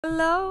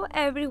Hello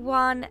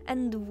everyone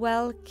and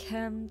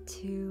welcome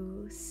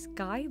to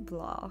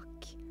Skyblock.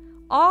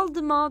 All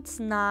the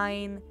mods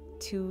 9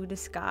 to the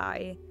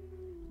sky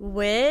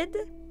with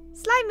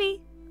Slajmiii.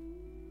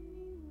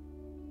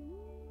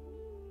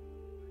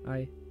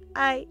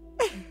 Hi.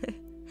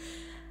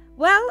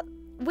 Well,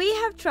 we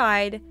have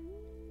tried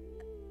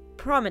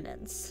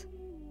Prominence,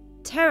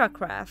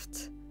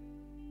 Terracraft.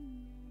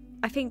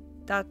 I think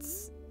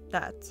that's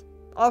that.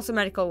 Also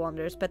Medical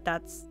Wonders, but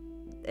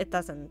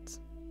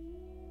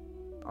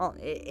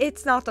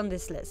it's not on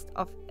this list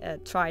of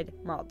tried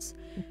mods.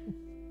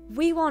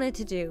 We wanted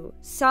to do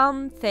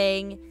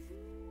something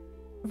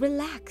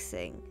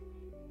relaxing,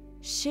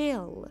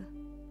 chill,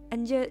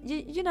 and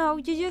you know,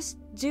 you just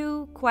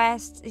do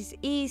quests. It's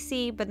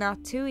easy but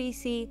not too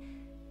easy.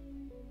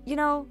 You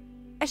know,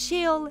 a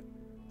chill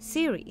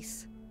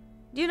series.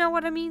 Do you know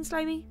what I mean,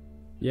 Slajmiii?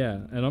 Yeah,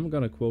 and I'm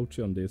gonna quote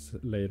you on this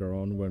later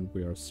on when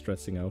we are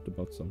stressing out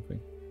about something.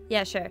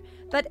 Yeah, sure.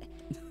 But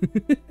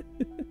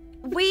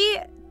we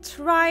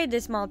tried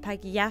this mod pack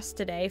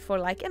yesterday for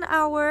like an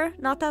hour.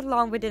 Not that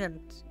long. We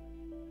didn't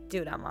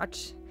do that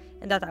much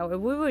in that hour.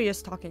 We were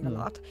just talking a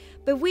lot.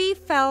 But we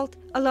felt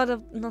a lot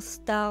of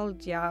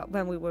nostalgia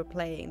when we were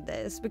playing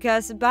this.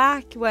 Because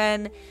back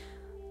when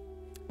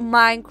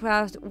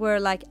Minecraft were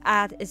like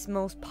at its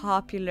most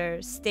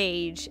popular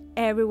stage,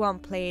 everyone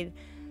played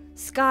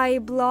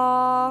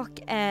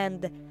Skyblock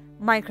and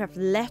Minecraft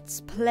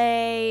Let's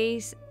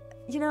Plays.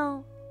 You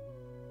know,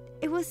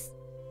 it was...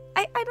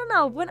 I don't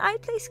know, when I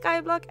play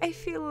Skyblock, I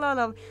feel a lot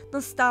of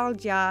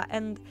nostalgia,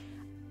 and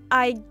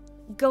I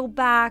go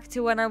back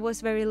to when I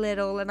was very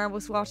little and I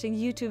was watching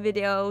YouTube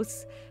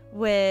videos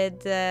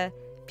with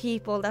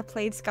people that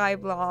played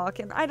Skyblock,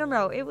 and I don't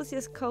know, it was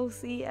just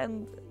cozy,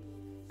 and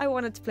I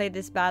wanted to play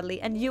this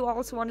badly, and you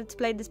also wanted to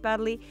play this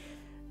badly,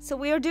 so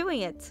we are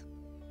doing it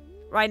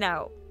right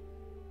now.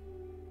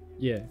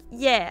 Yeah.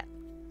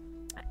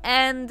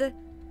 And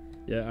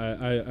yeah,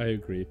 I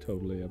agree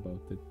totally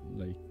about it.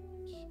 Like,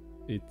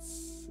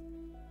 it's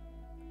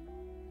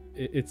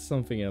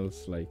something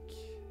else, like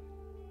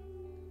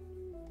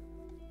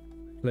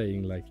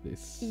playing like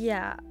this.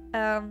 Yeah.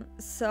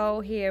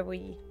 So here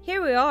we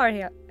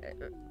are,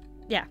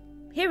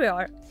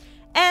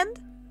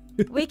 and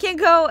we can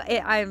go.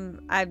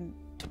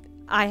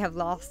 I have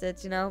lost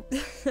it, you know.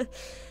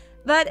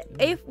 But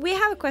if we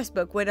have a quest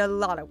book with a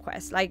lot of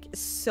quests, like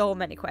so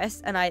many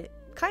quests, and I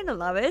kind of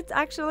love it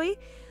actually.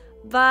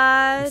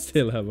 But we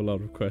still have a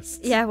lot of quests.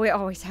 Yeah, we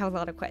always have a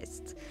lot of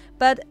quests.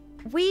 But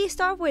we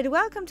start with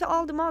welcome to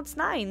all the mods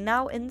 9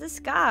 now in the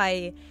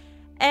sky.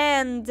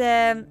 And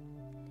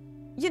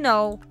you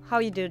know how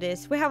you do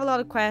this. We have a lot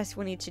of quests,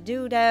 we need to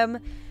do them.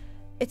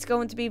 It's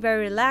going to be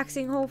very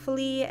relaxing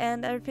hopefully,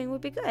 and everything will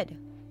be good.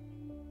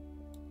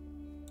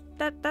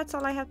 That's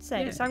all I have to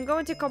say. Yeah. So I'm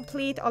going to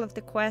complete all of the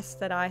quests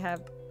that I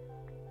have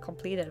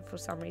completed for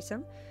some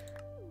reason.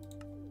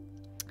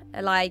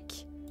 Like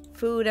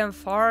food and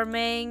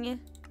farming,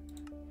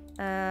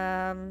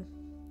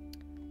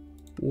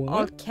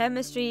 all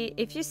chemistry.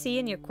 If you see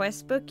in your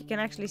quest book, you can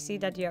actually see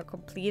that you have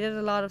completed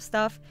a lot of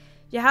stuff.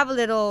 You have a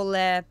little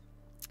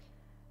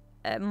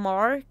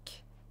mark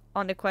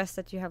on the quest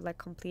that you have like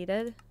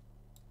completed.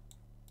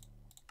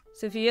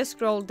 So if you just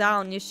scroll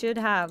down, you should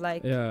have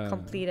like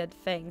completed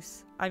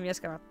things. I'm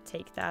just gonna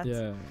take that.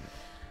 Yeah,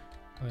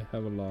 I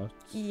have a lot.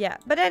 Yeah,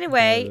 but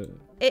anyway,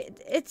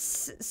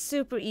 it's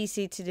super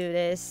easy to do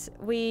this.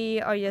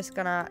 We are just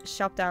gonna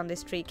chop down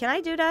this tree. Can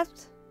I do that?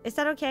 Is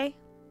that okay?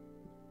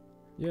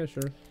 Yeah,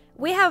 sure.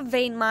 We have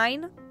vein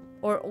mine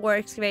or ore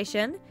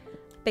excavation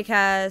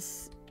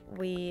because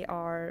we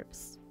are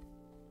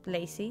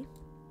lazy.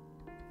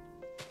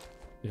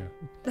 Yeah.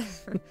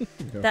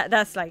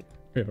 That's like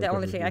the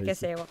only thing I can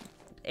say.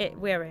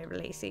 We're very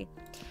lazy.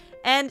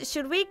 And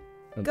should we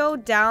go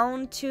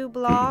down 2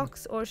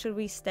 blocks or should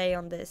we stay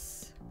on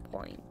this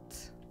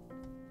point?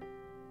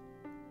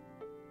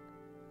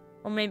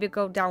 Or maybe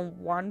go down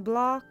 1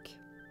 block?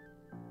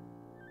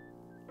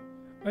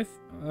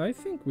 I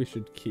think we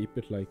should keep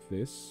it like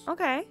this.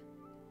 Okay.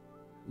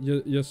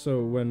 Just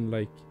so when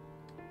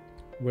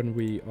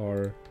we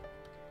are...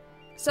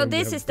 So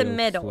this is the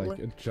middle. Like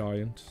a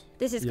giant.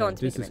 This is going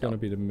to be the middle. This is going to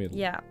be the middle.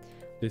 Yeah.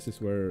 This is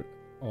where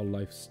all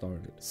life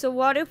started. So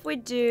what if we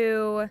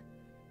do...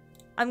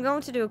 I'm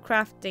going to do a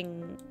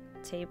crafting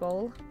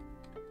table.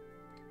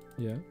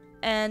 Yeah.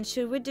 And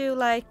should we do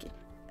like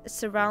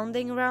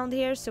surrounding around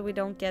here so we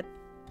don't get...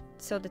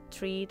 so the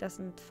tree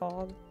doesn't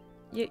fall?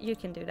 You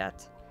can do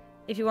that.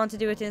 If you want to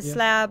do it in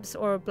slabs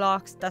or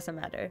blocks, doesn't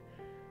matter.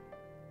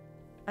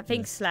 I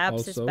think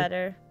slabs is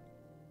better.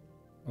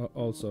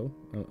 Also,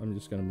 I'm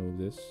just gonna move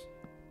this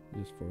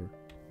just for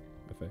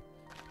effect.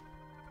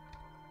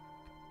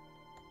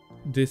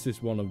 This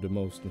is one of the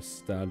most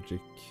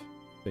nostalgic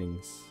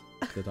things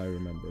that I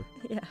remember.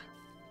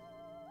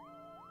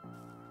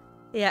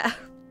 Yeah.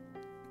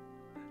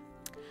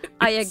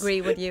 I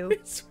agree with you.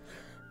 It's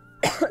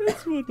one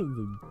of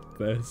the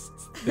best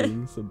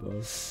things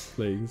about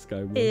playing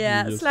Skyblock.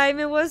 Yeah,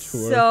 Slajmiii was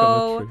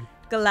so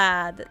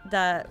glad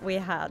that we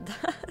had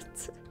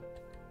that.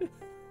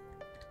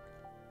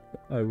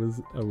 I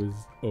was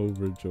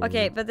overjoyed.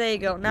 Okay, but there you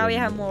go. Now we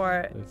have Yeah,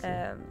 more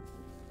that's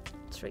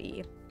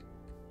tree.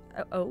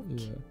 Oak.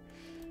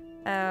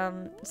 Yeah.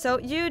 So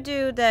you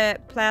do the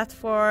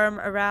platform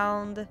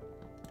around.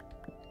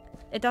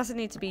 It doesn't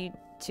need to be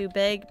too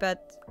big,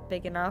 but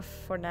big enough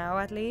for now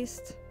at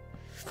least.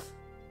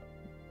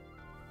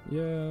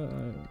 Yeah,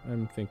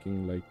 I'm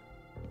thinking like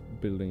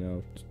building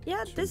out.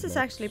 Yeah, 2 this is blocks.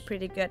 actually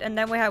pretty good. And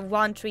then we have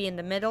 1 tree in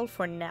the middle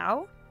for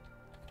now.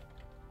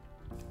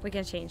 We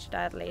can change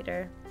that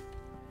later.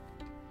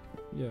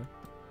 Yeah.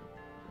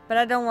 But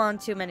I don't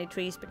want too many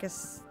trees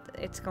because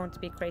it's going to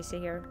be crazy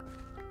here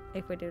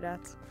if we do that.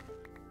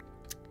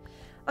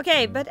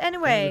 Okay, but Can I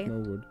anyway. get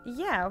more wood?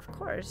 Yeah, of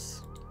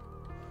course.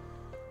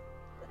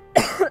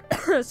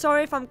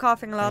 Sorry if I'm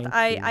coughing a lot.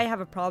 Thank you. I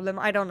have a problem.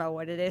 I don't know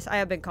what it is. I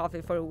have been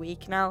coughing for a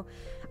week now.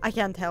 I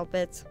can't help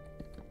it.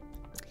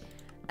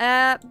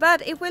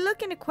 But if we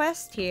look in the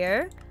quest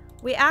here,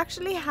 we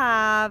actually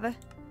have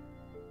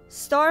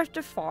start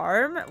the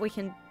farm. We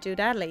can do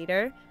that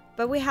later.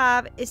 But we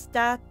have, is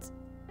that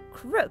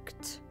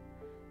crooked?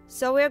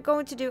 So we're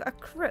going to do a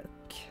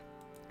crook.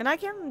 And I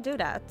can do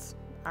that,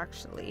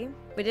 actually.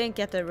 We didn't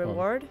get the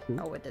reward.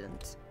 Cool. Oh, we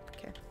didn't.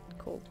 Okay,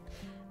 cool.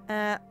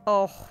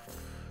 Oh.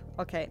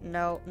 Okay,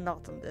 no,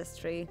 not on this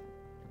tree.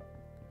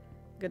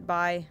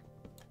 Goodbye.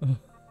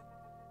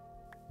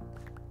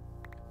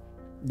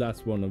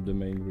 That's one of the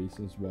main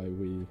reasons why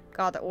we.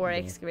 God, ore Yeah.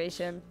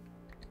 excavation.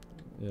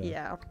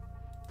 Yeah.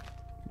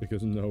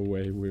 Because no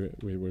way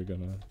we were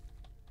gonna.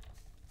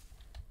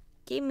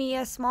 Give me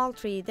a small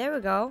tree. There we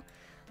go.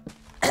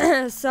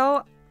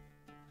 So,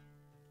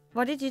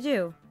 what did you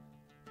do?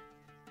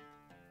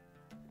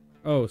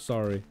 Oh,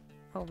 sorry.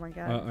 Oh my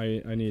god.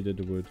 I needed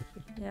the wood.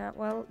 Yeah,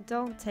 well,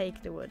 don't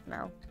take the wood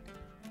now.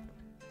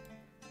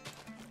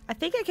 I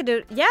think I could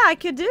do... Yeah, I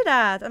could do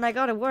that! And I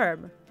got a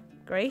worm.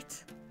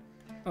 Great.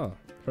 Oh,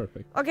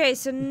 perfect. Okay,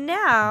 so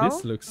now...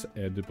 This looks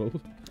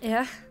edible.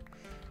 Yeah.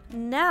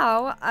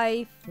 Now,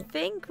 I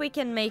think we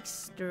can make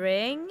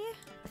string.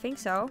 I think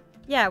so.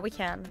 Yeah, we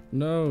can.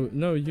 No,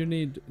 you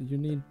need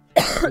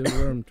the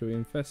worm to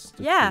infest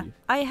the Yeah, tree.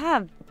 I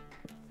have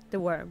the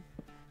worm.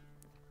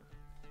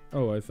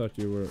 Oh, I thought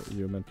you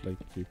meant like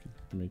you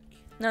could make.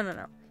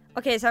 No.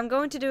 Okay, so I'm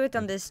going to do it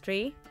on this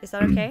tree. Is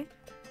that okay?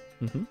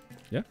 Mm-hmm.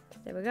 Yeah.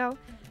 There we go.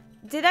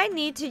 Did I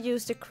need to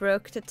use the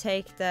crook to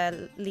take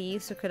the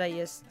leaves, or could I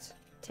just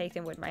take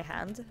them with my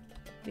hand?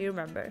 Do you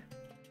remember?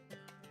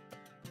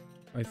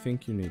 I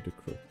think you need the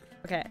crook.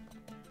 Okay.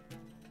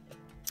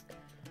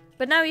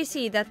 But now you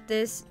see that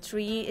this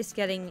tree is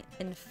getting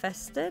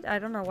infested. I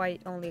don't know why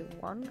only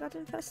one got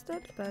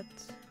infested, but...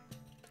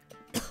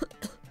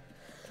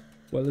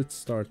 Well, it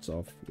starts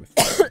off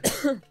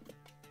with.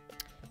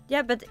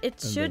 Yeah, but it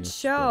And should then it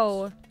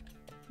show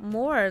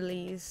more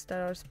leaves that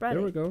are spreading.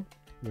 There we go.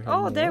 We have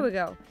Oh, there more. we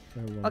go.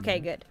 We have one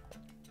Okay, more.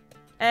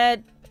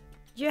 good.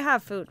 You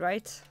have food,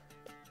 right?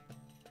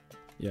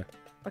 Yeah.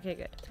 Okay,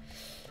 good.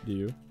 Do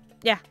you?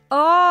 Yeah.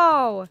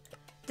 Oh!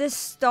 The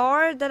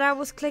star that I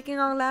was clicking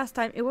on last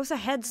time, it was a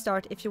head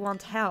start if you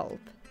want help.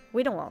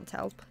 We don't want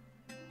help.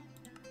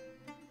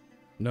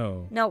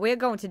 No. No, we're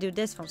going to do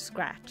this from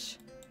scratch.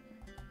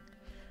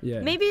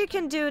 Yeah. Maybe you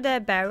can do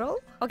the barrel.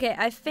 Okay,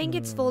 I think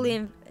it's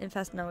fully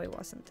infested. No, it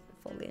wasn't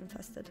fully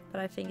infested, but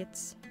I think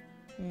it's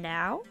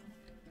now.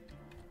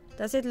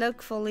 Does it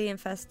look fully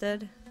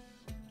infested?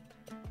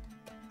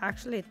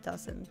 Actually, it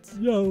doesn't.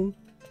 No.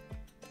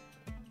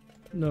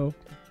 No.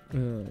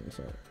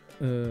 Sorry.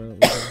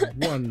 We have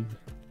one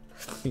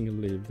single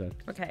leaf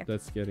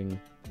that's getting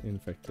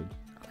infected.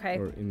 Okay.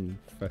 Or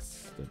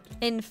infested.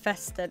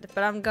 Infested,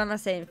 but I'm gonna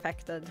say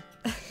infected.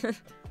 Yeah.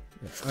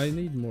 I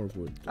need more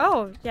wood.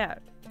 Oh, yeah.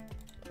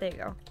 There you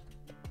go.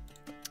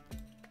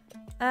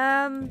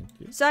 Thank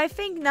you. So I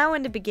think now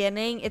in the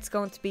beginning it's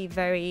going to be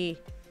very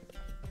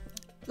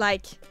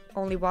like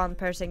only one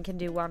person can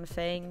do one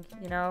thing,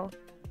 you know?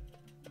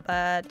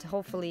 But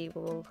hopefully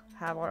we'll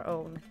have our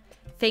own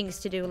things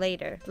to do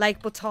later.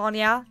 Like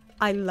Botania.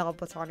 I love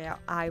Botania.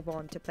 I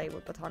want to play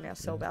with Botania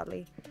so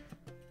badly.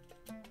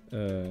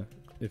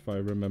 If I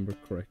remember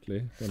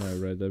correctly, when I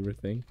read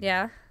everything.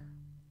 Yeah.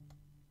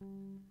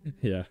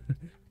 Yeah.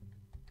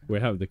 We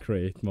have the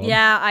create mod.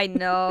 Yeah, I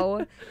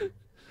know.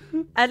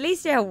 At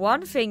least you have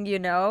one thing you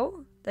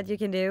know that you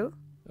can do.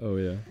 Oh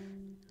yeah.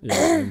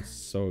 Yeah, I'm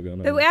so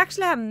gonna. But we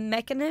actually have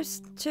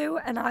Mechanism too,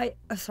 and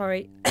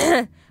sorry.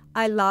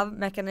 I love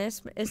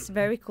Mechanism. It's a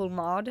very cool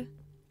mod.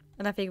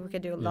 And I think we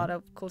can do a lot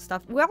of cool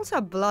stuff. We also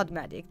have blood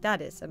magic.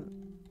 That is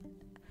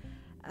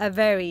a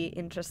very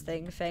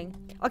interesting thing.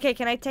 Okay,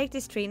 can I take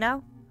this tree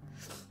now?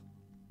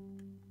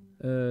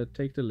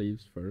 Take the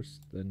leaves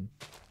first, then.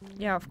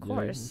 Yeah, of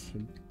course.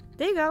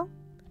 There you go.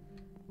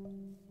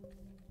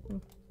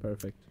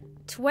 Perfect.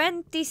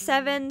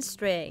 27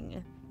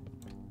 string.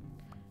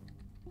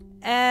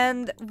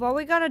 And what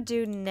we're gonna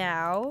do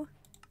now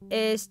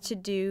is to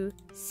do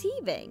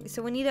sieving.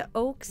 So we need an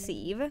oak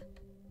sieve.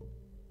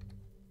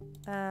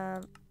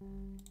 Can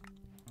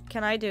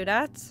I do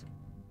that?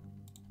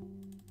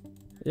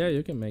 Yeah,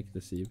 you can make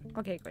the sieve.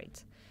 Okay,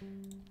 great.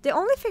 The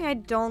only thing I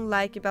don't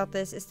like about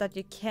this is that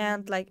you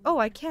can't like... Oh,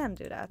 I can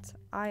do that.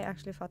 I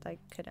actually thought I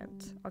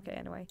couldn't. Okay,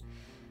 anyway.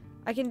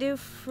 I can do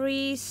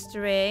 3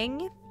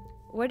 string.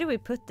 Where do we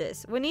put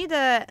this? We need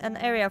an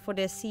area for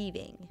the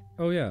sieving.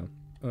 Oh yeah.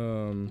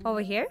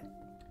 Over here?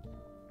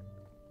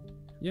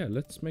 Yeah,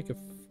 let's make a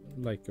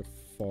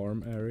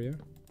farm area.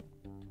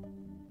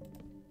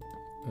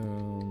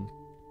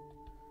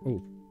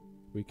 Oh,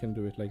 we can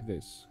do it like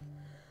this.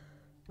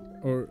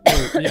 Or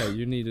yeah,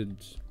 you needed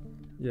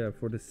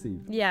for the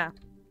sieve. Yeah.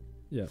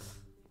 Yeah.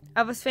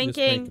 I was Just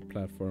thinking make a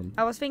platform.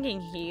 I was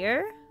thinking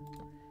here.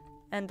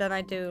 And then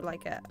I do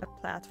like a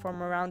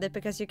platform around it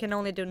because you can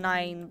only do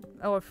 9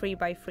 or 3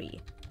 by 3.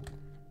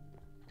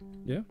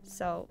 Yeah.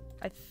 So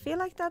I feel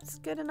like that's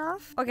good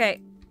enough.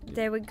 Okay,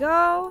 there we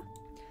go.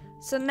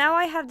 So now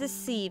I have the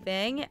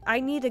sieving.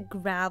 I need a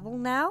gravel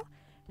now.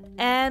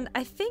 And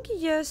I think you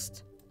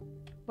just...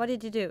 What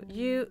did you do?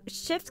 You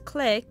shift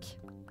click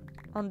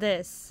on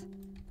this.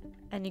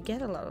 And you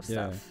get a lot of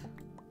stuff.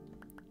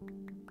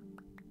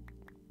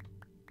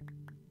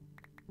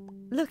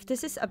 Look,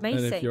 this is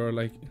amazing.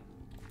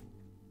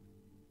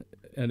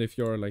 And if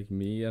you're like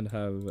me and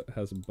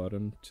has a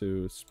button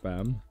to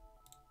spam.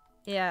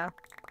 Yeah.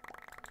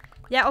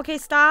 Yeah, okay,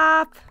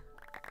 stop.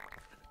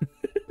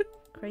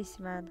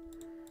 Crazy man.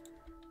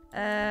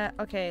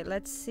 Okay,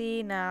 let's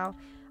see now.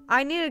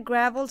 I need a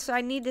gravel, so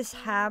I need this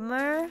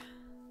hammer.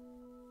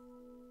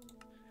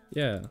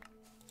 Yeah.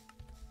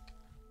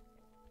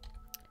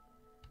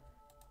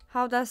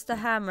 How does the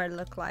hammer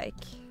look like?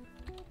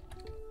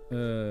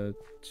 2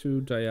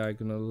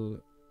 diagonal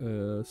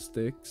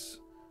sticks.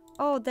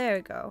 Oh, there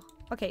we go.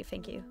 Okay,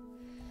 thank you.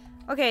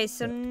 Okay,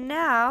 so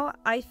now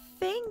I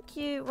think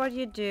what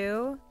you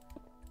do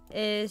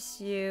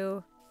is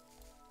you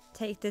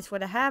take this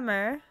with a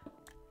hammer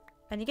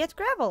and you get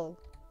gravel.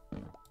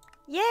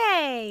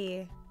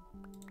 Yay!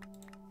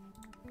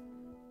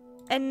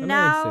 And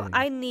now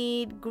I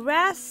need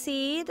grass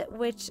seed,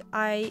 which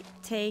I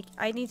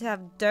need to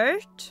have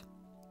dirt.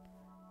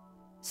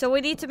 So we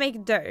need to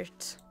make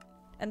dirt.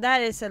 And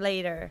that is a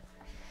later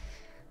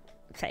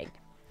thing.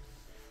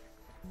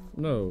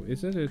 No,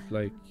 isn't it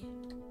like...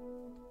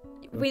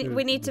 We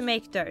need to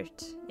make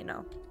dirt, you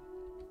know.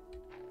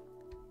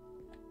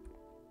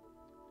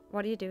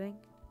 What are you doing?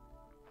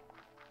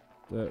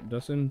 That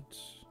doesn't...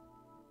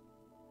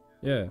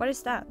 Yeah. What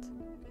is that?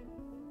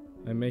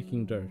 I'm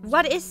making dirt.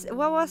 What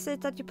was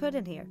it that you put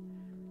in here?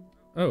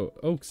 Oh,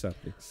 oak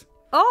saplings.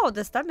 Oh,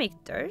 does that make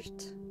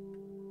dirt?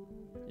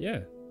 Yeah.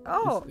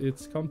 Oh.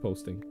 It's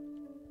composting.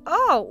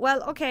 Oh,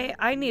 well, okay.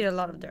 I need a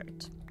lot of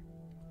dirt.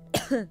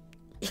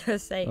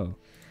 Just saying. Oh.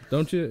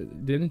 Don't you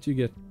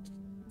get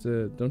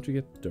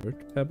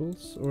dirt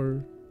pebbles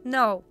or?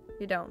 No,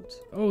 you don't.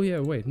 Oh yeah,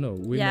 wait, no.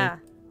 We make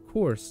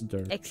coarse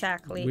dirt.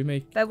 Exactly. We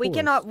make But we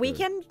cannot dirt.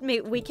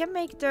 we can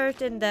make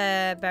dirt in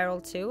the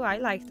barrel too. I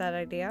like that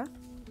idea.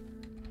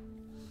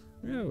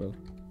 Yeah, well.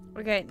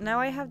 Okay, now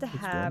I have the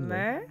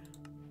hammer.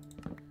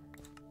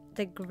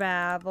 The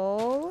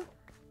gravel.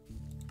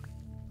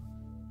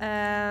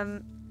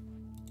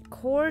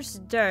 Coarse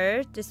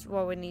dirt is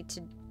what we need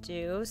to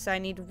do. So I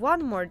need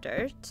 1 more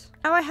dirt.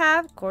 Now I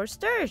have coarse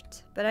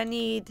dirt, but I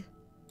need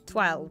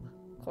 12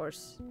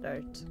 coarse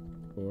dirt.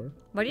 4.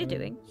 What are you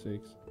doing?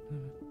 6,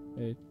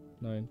 8,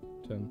 9,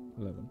 10,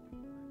 11.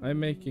 I'm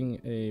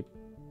making a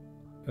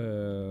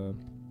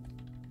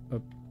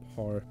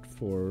part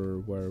for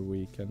where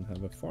we can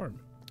have a farm.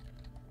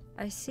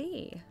 I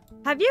see.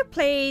 Have you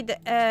played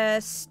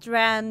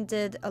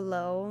Stranded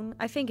Alone?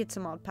 I think it's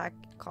a mod pack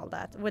called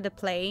that. With a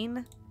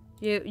plane.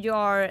 You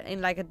are in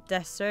like a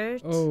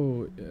desert.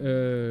 Oh,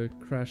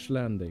 Crash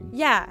Landing.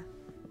 Yeah.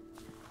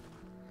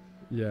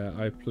 Yeah,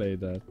 I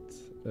played that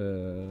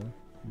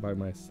by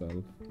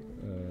myself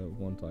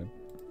one time.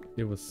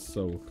 It was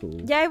so cool.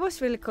 Yeah, it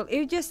was really cool.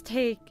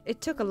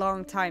 It took a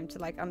long time to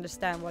like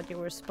understand what you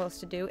were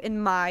supposed to do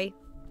in my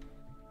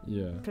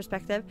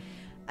perspective.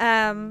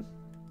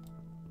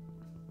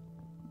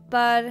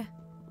 But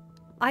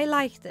I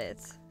liked it.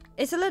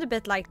 It's a little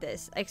bit like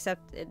this,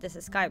 except this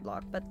is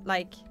Skyblock, but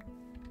like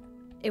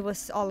it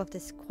was all of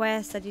this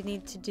quest that you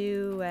need to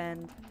do,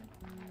 and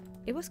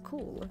it was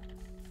cool.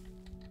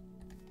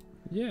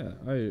 Yeah,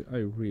 I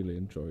really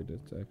enjoyed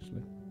it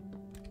actually.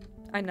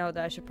 I know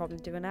that I should probably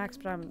do an axe,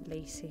 but I'm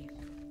lazy.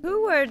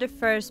 Who were the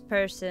first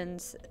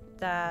persons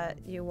that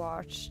you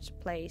watched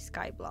play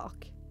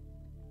Skyblock?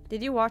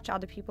 Did you watch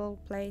other people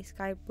play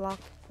Skyblock?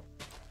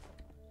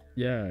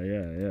 Yeah,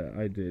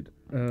 I did.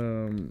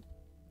 I'm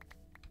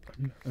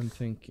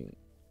thinking.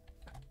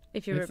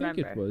 If you remember. I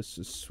think it was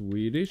a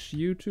Swedish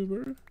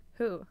YouTuber.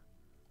 Who?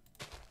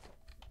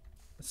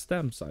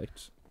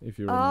 Stamsite, if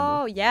you remember.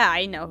 Oh, yeah,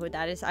 I know who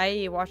that is.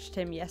 I watched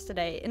him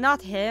yesterday.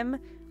 Not him.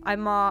 I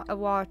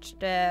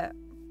watched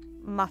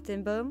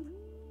Martin Boom,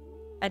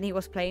 and he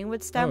was playing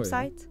with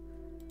Stamsite.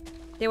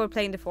 They were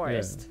playing the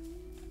forest.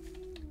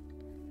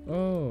 Yeah.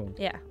 Oh.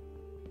 Yeah.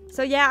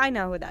 So yeah, I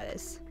know who that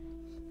is.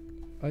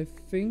 I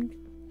think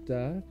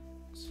that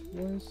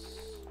was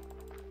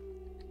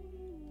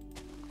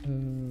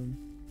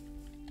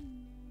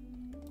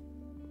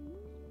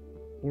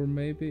Or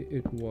maybe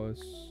it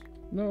was...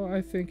 No,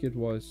 I think it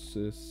was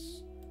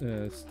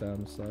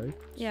Stam site.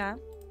 Yeah.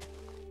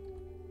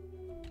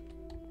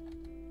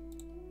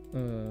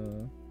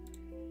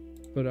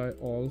 But I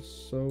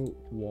also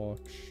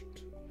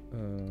watched...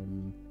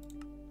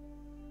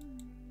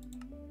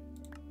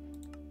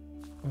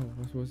 oh,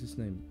 what was his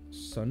name?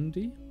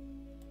 Sunday?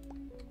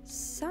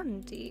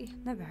 Sunday?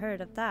 Never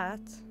heard of that.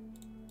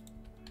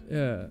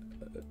 Yeah.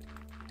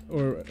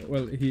 Or,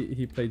 well,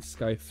 he played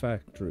Sky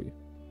Factory.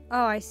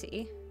 Oh, I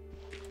see.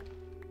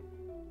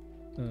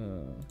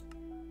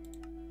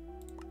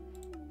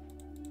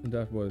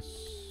 That was...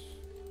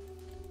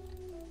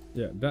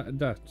 Yeah,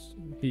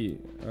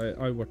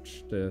 I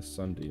watched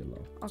Sunday a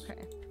lot.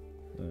 Okay.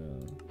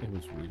 It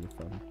was really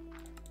fun.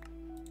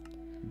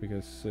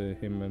 Because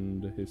him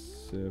and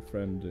his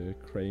friend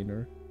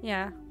Craner,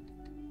 Yeah.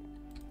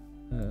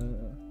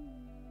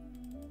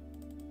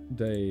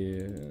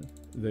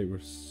 they were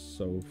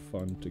so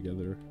fun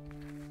together.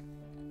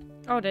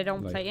 Oh, they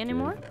don't play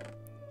anymore?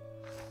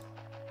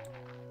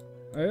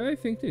 I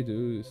think they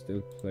do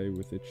still play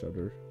with each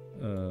other.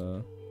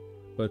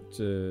 But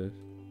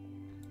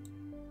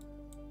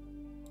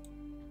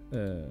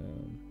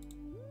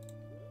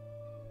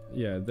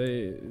yeah,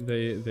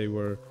 they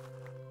were...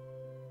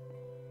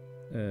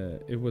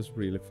 it was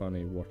really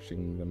funny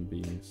watching them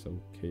being so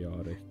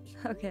chaotic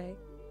Okay.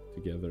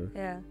 together.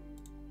 Yeah.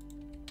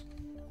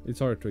 It's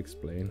hard to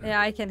explain.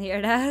 Yeah, I can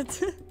hear that.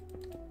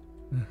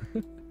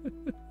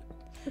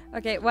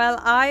 Okay, well,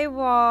 I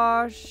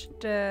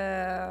watched.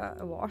 I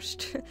watched.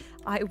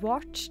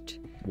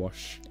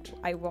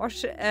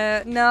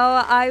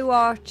 No, I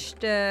watched.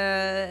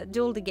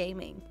 Dual the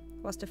Gaming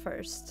was the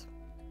first.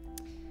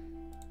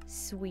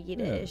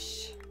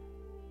 Swedish.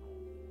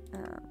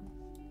 Yeah.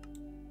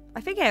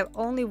 I think I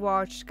only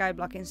watched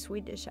Skyblock in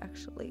Swedish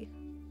actually.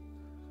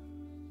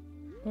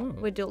 Oh.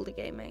 With Dual the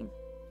Gaming.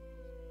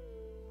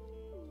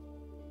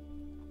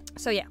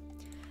 So yeah.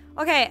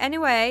 Okay,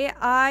 anyway,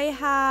 I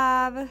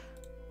have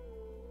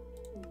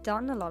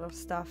done a lot of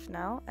stuff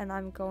now, and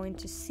I'm going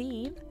to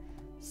sieve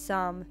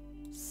some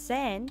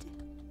sand.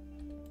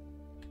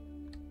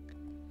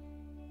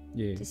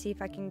 Yeah. To see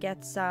if I can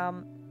get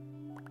some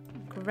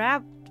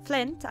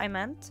flint. I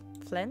meant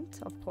flint,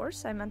 of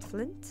course. I meant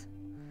flint.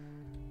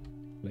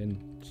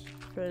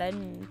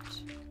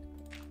 Flint.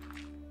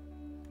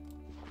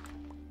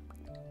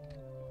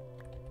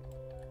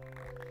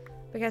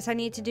 Because I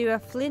need to do a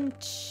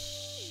flint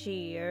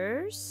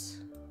shears.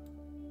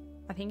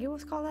 I think it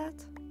was called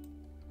that.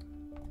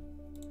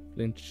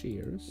 Flint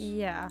shears?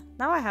 Yeah.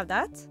 Now I have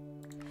that.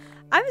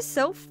 I'm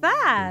so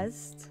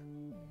fast!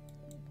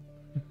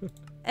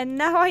 And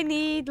now I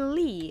need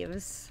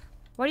leaves.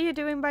 What are you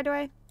doing, by the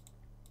way?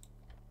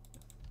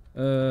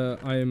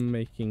 I am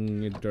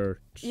making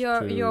dirt.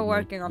 You're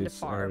working on the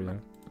farm.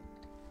 Area.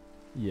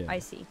 Yeah. I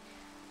see.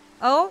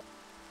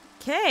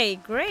 Okay,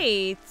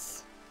 great.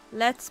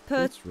 Let's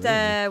put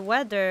the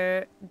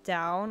weather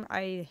down.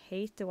 I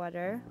hate the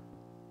weather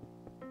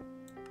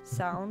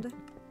sound.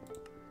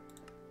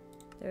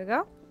 There we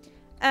go.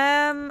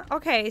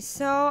 Okay,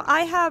 so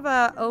I have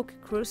a oak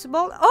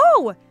crucible.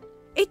 Oh!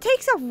 It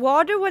takes up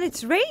water when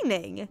it's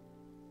raining.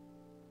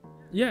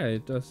 Yeah,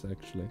 it does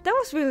actually. That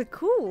was really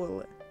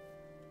cool.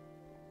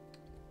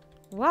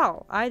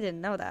 Wow, I didn't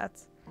know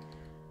that.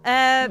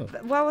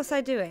 What was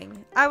I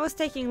doing? I was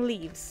taking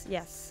leaves,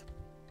 yes.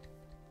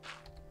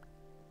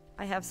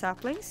 I have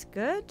saplings,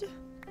 good.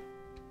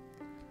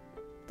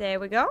 There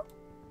we go.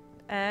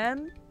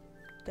 And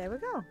there we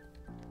go.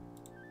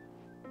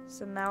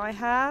 So now I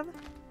have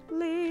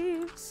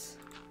leaves.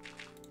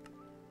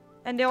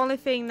 And the only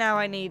thing now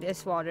I need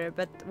is water,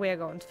 but we're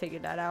going to figure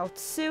that out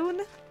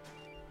soon.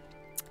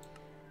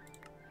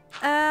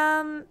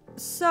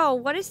 So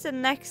what is the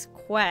next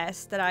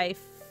quest that I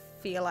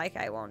feel like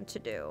I want to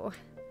do?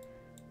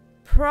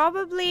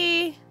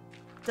 Probably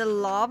the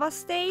lava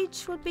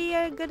stage would be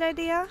a good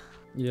idea.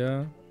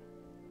 Yeah.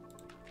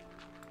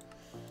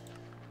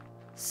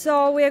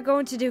 So we are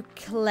going to do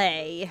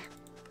clay.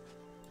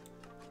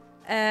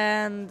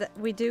 And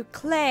we do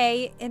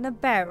clay in a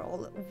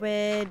barrel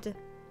with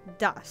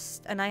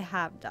dust. And I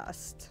have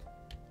dust.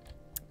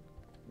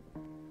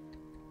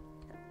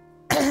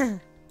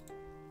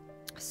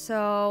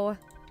 So...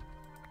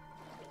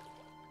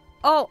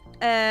 Oh,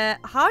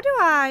 how do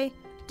I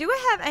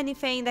have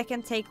anything that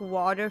can take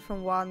water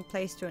from one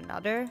place to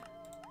another?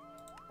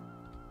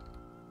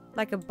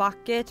 Like a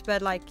bucket,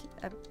 but like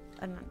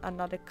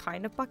another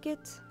kind of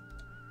bucket?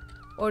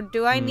 Or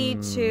do I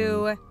need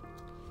to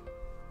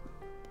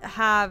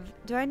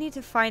do I need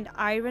to find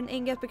iron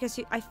ingot? Because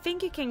I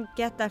think you can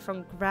get that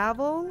from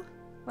gravel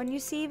when you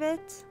sieve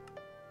it.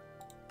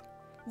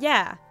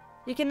 Yeah,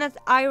 you can get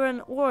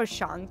iron ore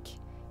chunk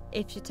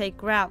if you take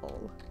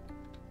gravel.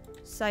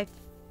 So I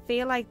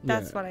feel like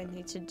that's what I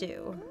need to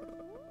do.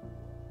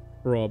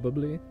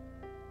 Probably.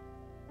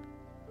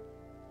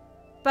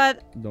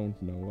 But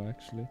don't know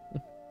actually.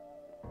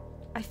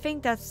 I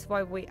think that's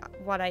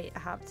what I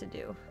have to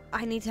do.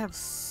 I need to have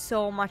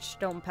so much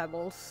stone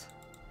pebbles.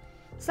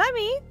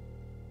 Slajmiii,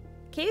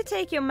 Can you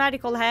take your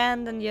magical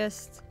hand and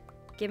just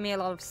give me a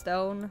lot of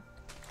stone?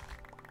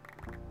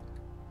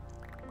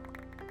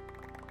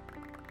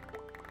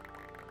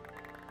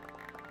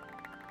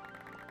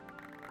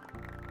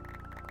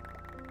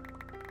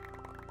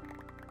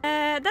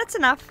 That's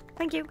enough.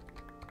 Thank you.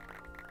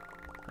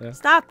 Yeah.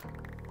 Stop.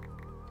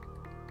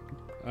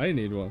 I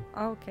need one.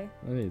 Oh, okay.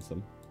 I need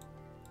some.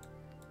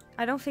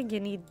 I don't think you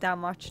need that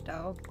much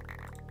though.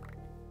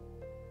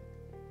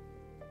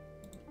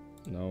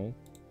 No.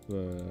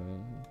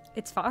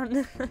 It's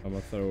fun. I'm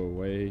gonna throw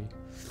away.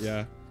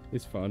 Yeah,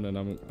 it's fun, and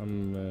I'm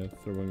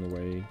throwing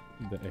away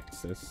the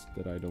excess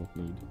that I don't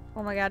need.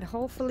 Oh my god,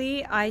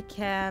 hopefully I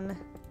can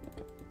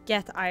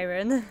get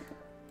iron.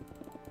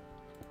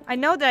 I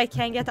know that I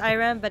can get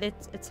iron, but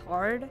it's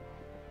hard.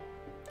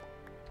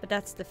 But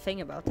that's the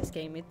thing about this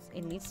game,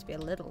 it needs to be a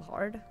little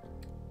hard.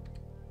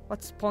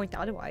 What's the point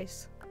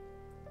otherwise?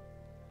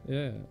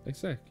 Yeah,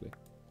 exactly.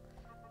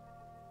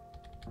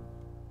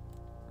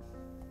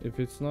 If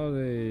it's not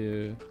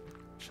a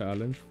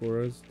challenge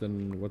for us,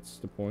 then what's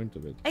the point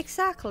of it?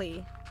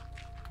 Exactly.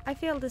 I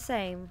feel the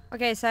same.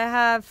 Okay, so I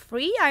have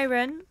 3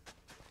 iron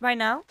right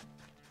now.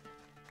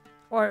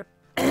 Or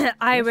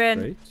iron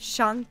great.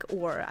 chunk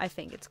ore, I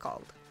think it's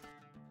called.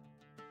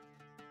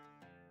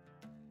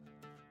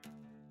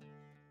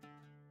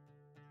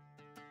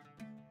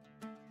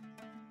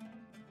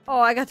 Oh,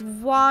 I got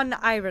 1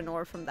 iron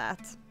ore from that.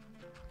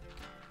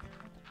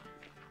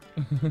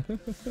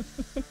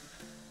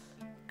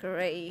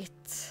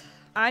 Great.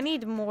 I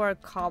need more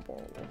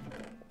cobble.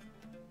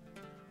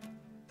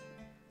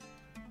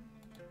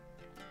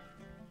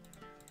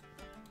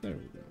 There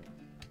we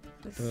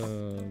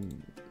go.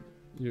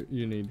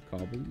 You need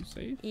cobble, you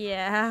say?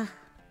 Yeah.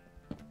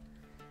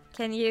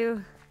 Can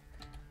you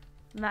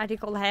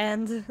magical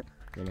hand?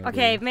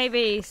 Okay,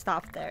 maybe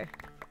stop there.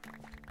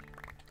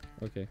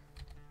 Okay.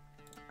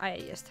 I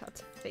just had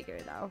to figure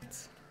it out.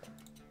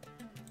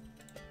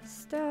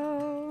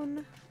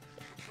 Stone.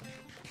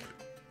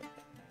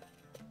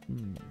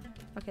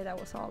 Okay, that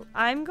was all.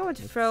 I'm going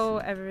to throw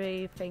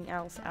everything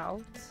else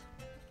out.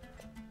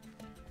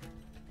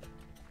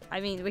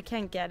 I mean, we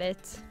can get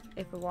it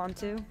if we want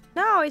to.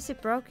 No, is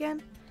it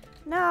broken?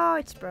 No,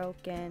 it's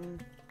broken.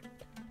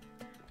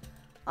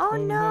 Oh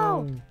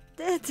no!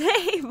 The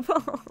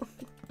table!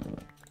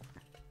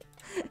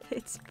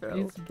 It's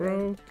broken. It's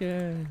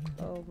broken.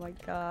 Oh my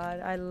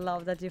god, I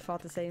love that you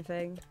thought the same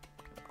thing.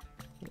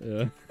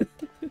 Yeah.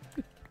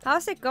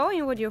 How's it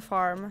going with your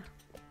farm?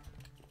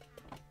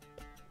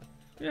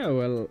 Yeah,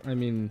 well, I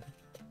mean,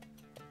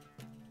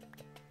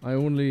 I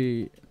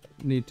only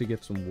need to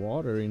get some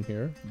water in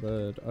here,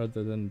 but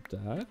other than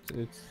that,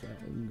 it's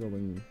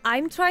going.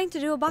 I'm trying to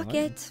do a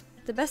bucket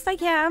the best I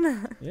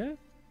can. Yeah.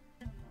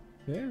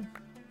 Yeah.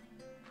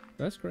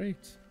 That's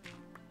great.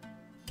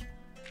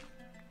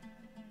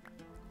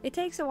 It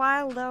takes a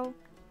while though.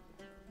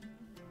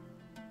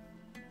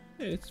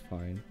 Yeah, it's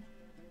fine.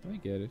 I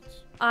get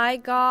it. I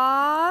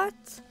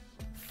got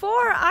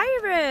 4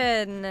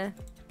 iron.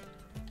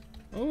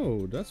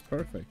 Oh, that's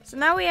perfect. So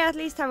now we at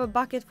least have a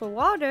bucket for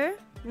water.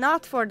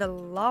 Not for the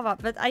lava,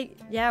 but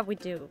yeah, we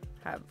do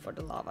have for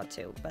the lava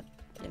too, but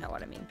you know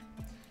what I mean.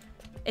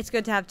 It's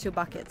good to have 2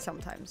 buckets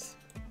sometimes.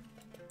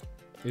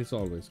 It's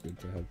always good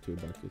to have 2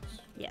 buckets.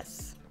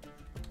 Yes.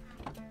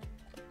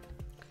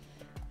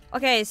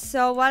 Okay,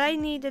 so what I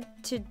needed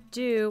to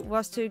do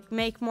was to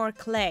make more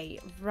clay.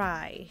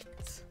 Right.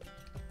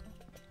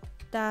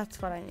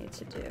 That's what I need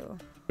to do.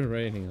 It's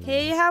raining a lot.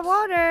 Here you have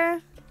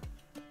water.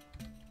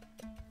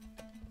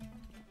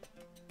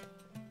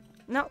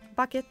 No,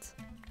 bucket.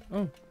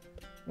 Oh.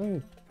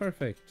 Oh,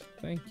 perfect.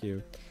 Thank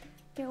you.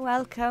 You're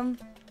welcome.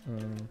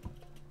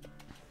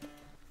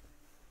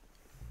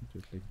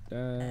 Just like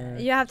that.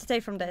 You have to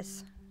take from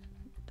this.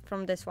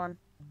 From this one.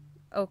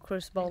 Oh,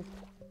 crucible.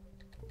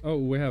 Oh,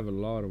 we have a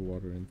lot of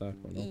water in that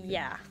one. Okay.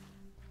 Yeah.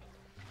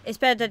 It's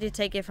better that you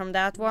take it from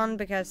that one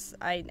because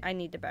I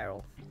need the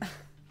barrel.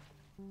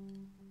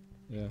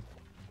 Yeah.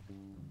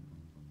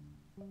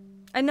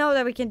 I I know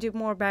that we can do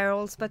more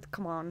barrels, but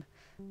come on.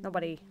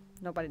 Nobody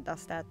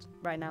does that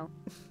right now.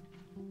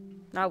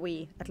 Not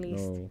we, at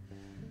least. No.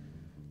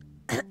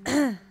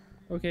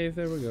 Okay,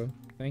 there we go.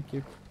 Thank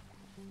you.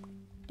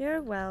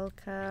 You're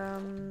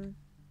welcome.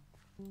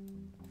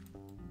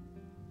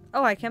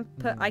 Oh, I can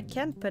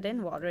put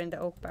in water in the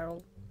oak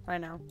barrel right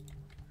now.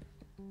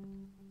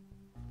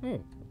 Oh.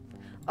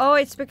 Oh,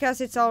 it's because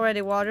it's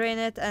already water in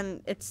it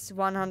and it's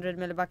 100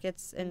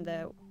 millibuckets in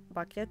the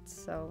bucket,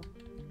 so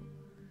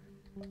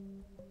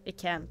it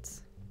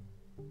can't.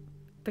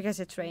 Because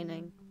it's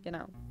raining, you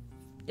know.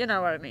 You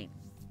know what I mean.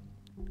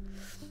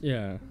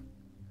 Yeah.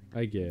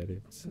 I get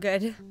it.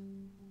 Good.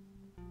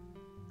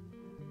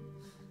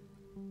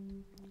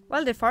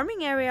 Well, the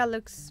farming area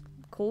looks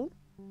cool.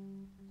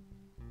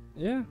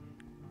 Yeah.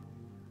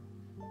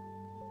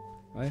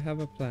 I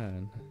have a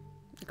plan.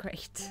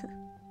 Great.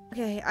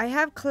 Okay, I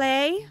have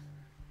clay.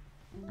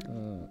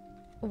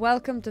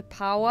 Welcome to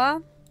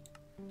power.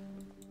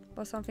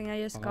 Was something I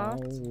just got.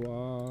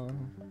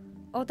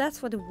 Oh, that's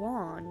for the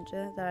wand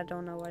that I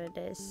don't know what it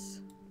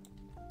is.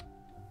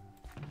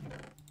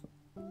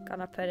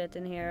 Gonna put it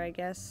in here, I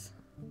guess.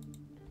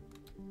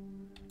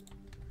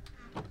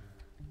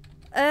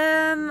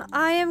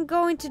 I am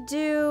going to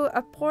do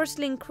a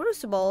porcelain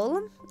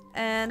crucible,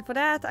 and for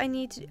that I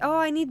need to. Oh,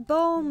 I need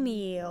bone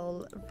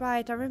meal.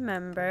 Right, I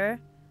remember.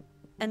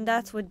 And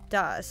that's with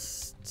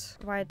dust.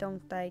 Why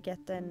don't I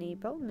get any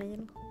bone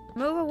meal?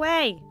 Move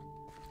away!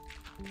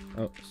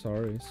 Oh,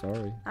 sorry.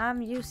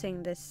 I'm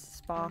using this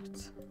spot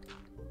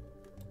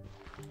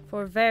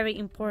for very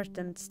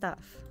important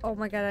stuff. Oh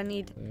my god, I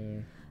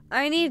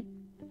need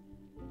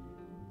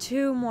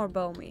 2 more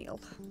bone meal.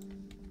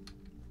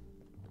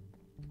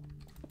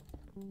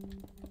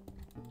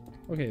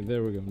 Okay,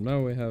 there we go. Now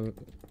we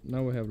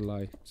have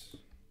light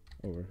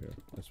over here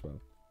as well.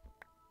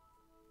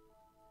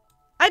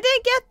 I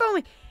didn't get bone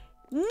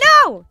meal.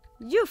 No!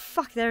 You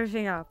fucked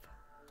everything up.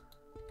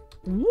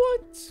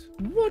 What?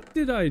 What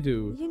did I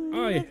do?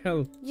 I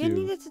helped you. You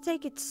needed to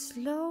take it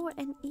slow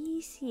and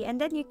easy,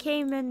 and then you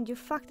came and you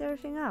fucked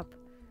everything up.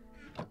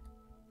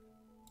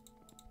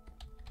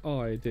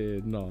 I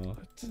did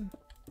not.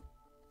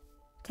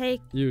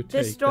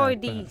 Destroy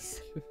that back.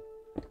 these.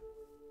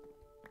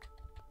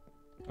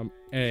 I'm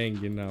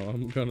angry now.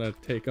 I'm gonna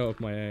take out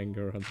my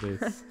anger on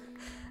this.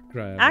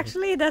 Grab.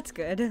 Actually, that's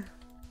good.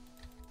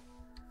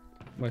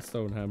 My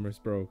stone hammer's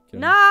broken.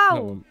 No!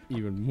 Now I'm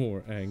even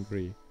more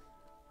angry.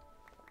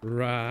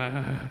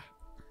 Rah.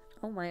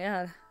 Oh my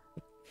god.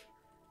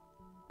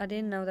 I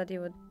didn't know that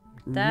you were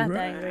that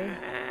angry.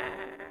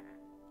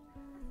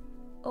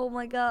 Oh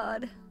my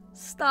god.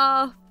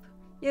 Stop.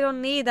 You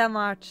don't need that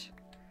much.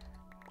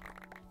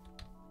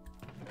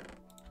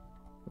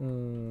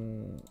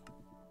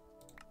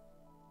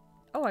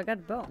 Oh, I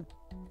got bone.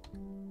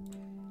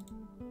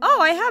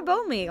 Oh, I have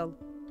bone meal.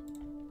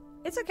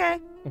 It's okay.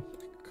 Oh my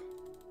god.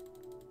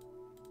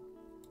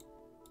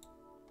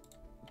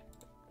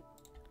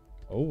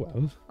 Oh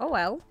well. Oh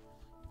well.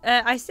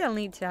 I still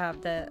need to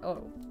have the...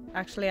 Oh,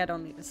 actually I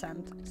don't need the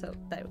sand. So,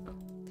 there we go.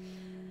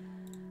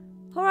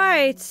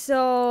 Alright,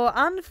 so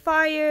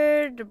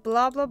unfired,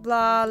 blah blah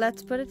blah.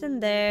 Let's put it in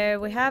there.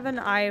 We have an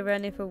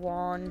iron if we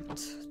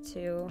want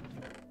to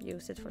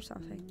use it for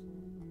something.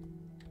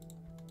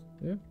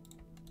 Yeah.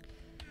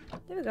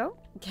 There we go.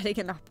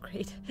 Getting an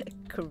upgrade.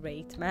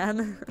 Great,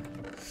 man.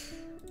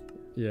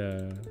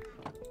 Yeah.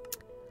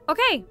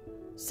 Okay,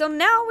 so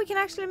now we can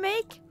actually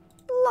make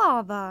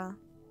lava.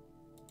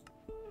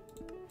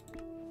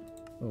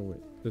 Oh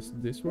wait, does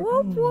this work?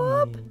 Whoop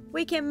whoop!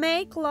 We can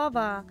make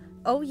lava.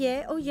 Oh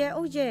yeah, oh yeah,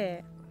 oh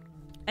yeah.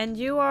 And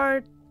you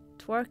are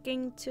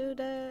twerking to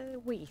the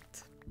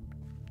wheat.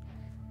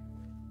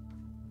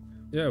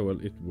 Yeah, well,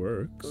 it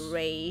works.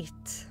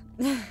 Great.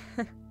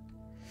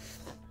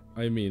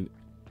 I mean,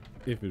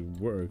 if it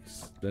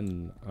works,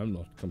 then I'm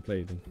not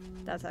complaining.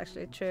 That's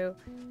actually true.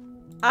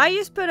 I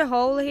just put a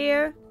hole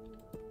here.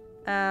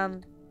 So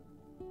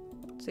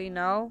you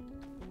know.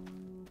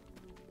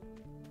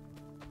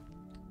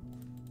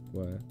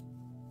 Why?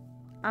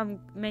 I'm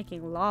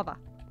making lava.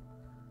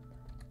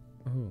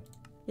 Oh.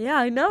 Yeah,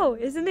 I know.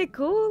 Isn't it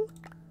cool?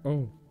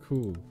 Oh,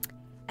 cool.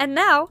 And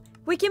now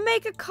we can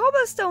make a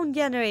cobblestone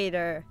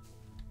generator.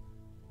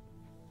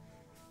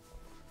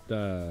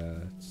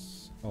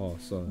 That's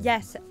awesome.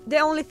 Yes. The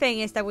only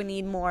thing is that we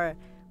need more.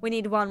 We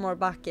need 1 more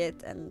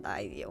bucket, and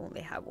I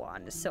only have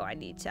 1, so I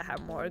need to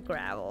have more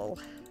gravel.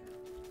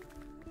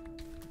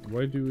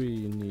 Why do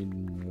we need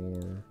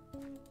more?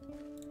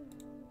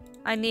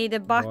 I need a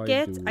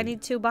bucket. I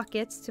need 2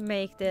 buckets to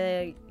make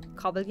the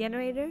cobble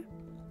generator.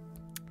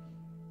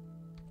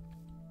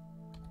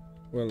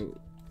 Well,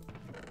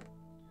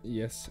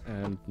 yes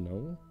and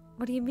no.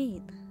 What do you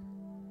mean?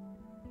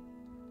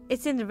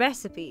 It's in the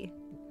recipe.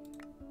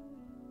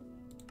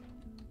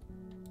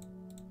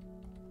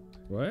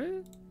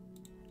 What?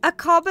 A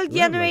cobble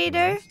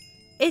generator?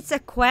 It's a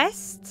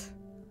quest?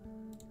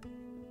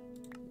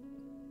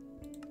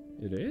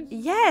 It is?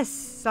 Yes,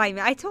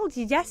 Slajmiii. I told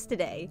you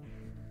yesterday.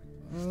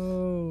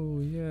 Oh,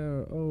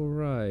 yeah. Oh,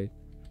 right.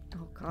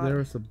 Oh, God.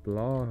 There's a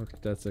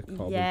block that's a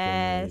cobble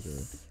yes.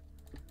 generator.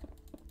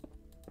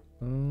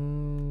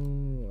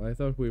 Oh, I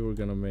thought we were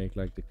gonna make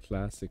like the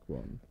classic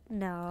one.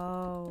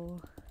 No.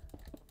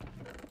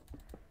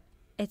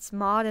 It's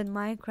mod in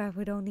Minecraft.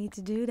 We don't need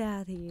to do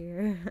that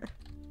here.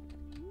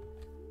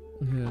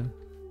 Yeah.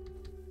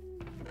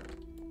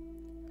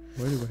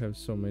 Why do we have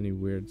so many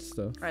weird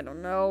stuff? I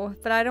don't know.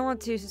 But I don't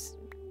want to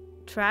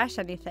trash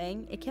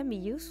anything. It can be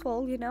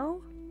useful, you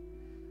know?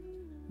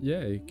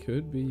 Yeah, it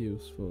could be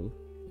useful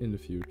in the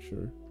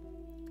future.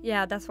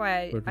 Yeah, that's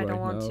why I don't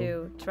want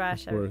to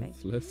trash everything.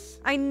 Worthless.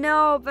 I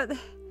know, but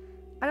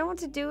I don't want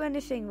to do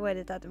anything with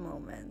it at the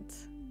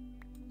moment.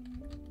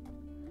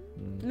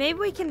 Maybe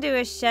we can do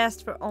a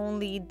chest for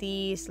only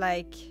these,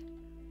 like,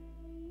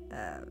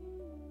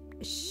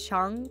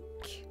 chunk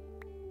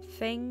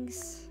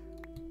things.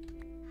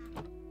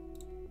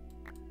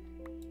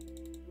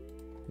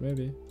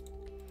 Maybe.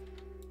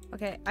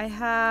 Okay, I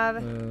have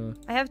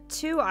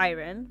 2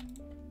 iron.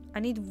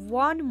 I need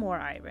 1 more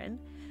iron.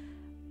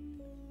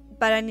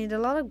 But I need a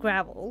lot of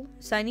gravel,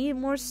 so I need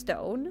more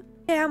stone.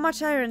 Okay, how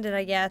much iron did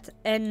I get?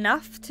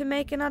 Enough to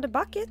make another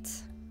bucket?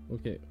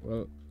 Okay,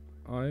 well,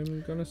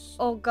 I'm gonna.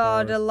 Oh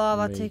god, the start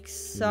lava making- takes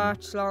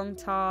such long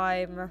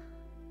time.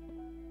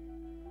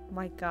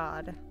 My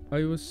god.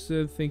 I was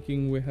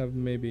thinking we have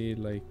maybe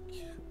like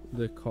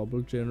the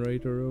cobble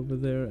generator over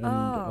there and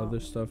Oh. other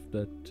stuff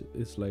that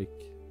is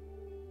like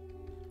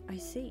I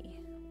see.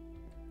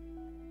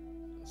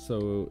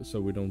 so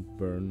we don't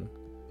burn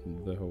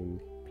the whole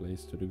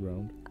place to the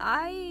ground.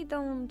 I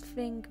don't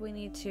think we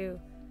need to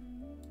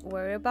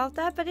worry about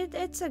that, but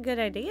it's a good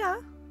idea.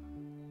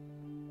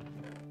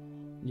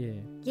 Yeah.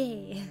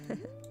 Yay.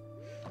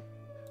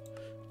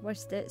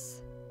 What's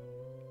this?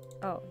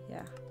 Oh,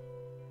 yeah.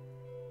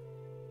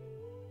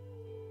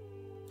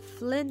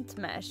 Flint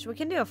mesh. We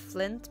can do a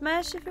flint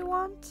mesh if we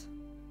want.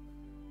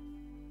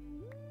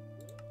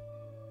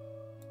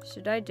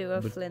 Should I do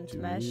a But flint do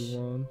mesh? we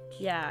want?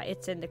 Yeah,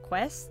 it's in the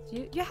quest.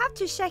 You have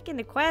to check in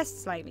the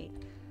quest, Slajmiii.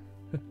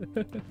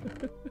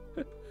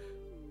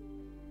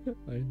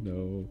 I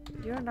know.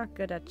 You're not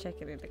good at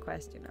checking in the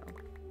quest, you know.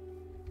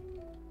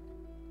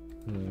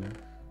 No.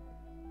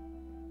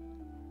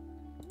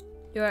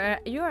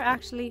 You're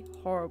actually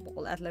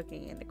horrible at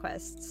looking in the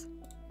quests.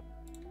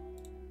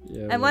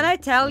 Yeah. And when I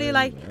tell you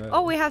like, I-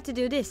 oh, we have to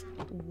do this.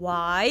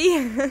 Why?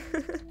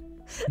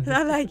 And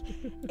I'm like,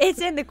 it's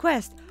in the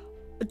quest.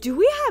 Do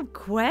we have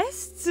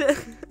quests?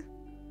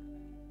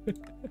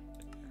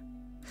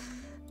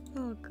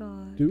 Oh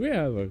god. Do we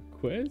have a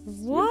quest? with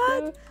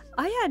What? that?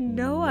 I had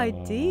no Nah.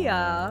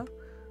 idea.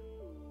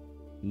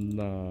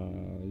 Nah,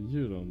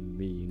 you don't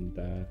mean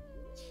that.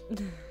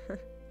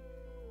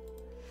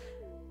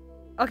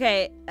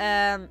 Okay,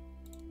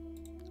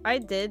 I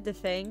did the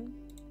thing.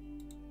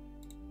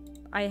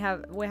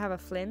 We have a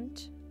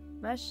flint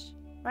mesh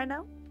right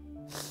now.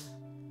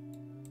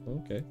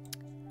 Okay.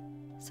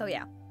 So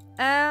yeah.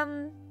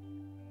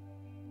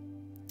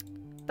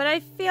 But I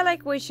feel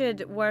like we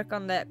should work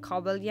on the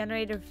cobble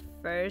generator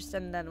first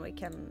and then we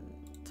can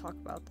talk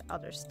about the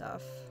other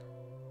stuff.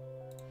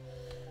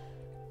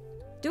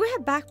 Do we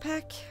have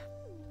backpack?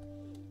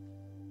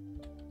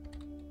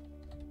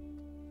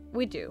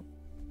 We do.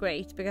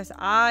 Great, because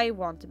I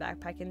want a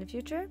backpack in the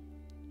future.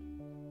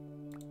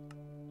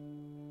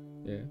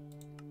 Yeah.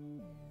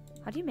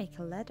 How do you make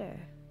a letter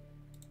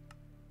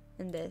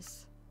in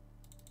this?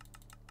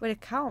 With a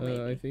cow,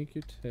 maybe? I think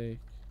you take.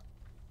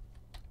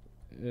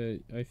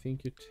 I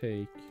think you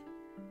take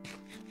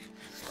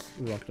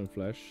rotten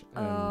flesh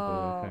and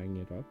Oh. hang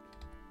it up.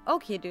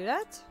 Okay, do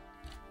that.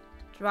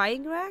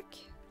 Drying rack?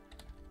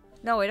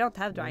 No, we don't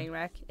have No. drying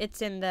rack.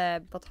 It's in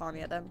the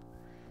Botania then.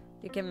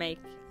 You can make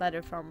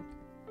leather from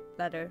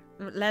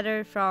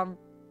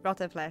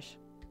rotten flesh.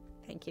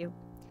 Thank you.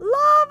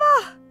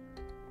 Lava!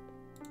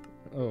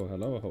 Oh,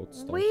 hello, hot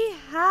stuff. We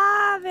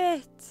have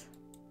it!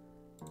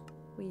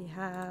 We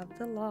have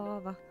the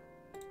lava.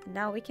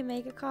 Now we can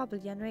make a cobble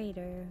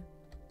generator.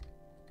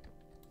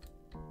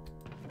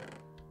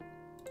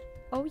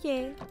 Oh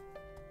yeah.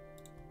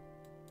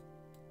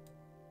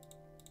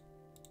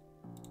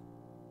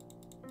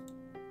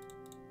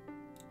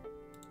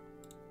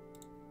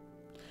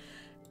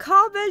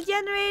 Cobble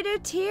generator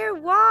tier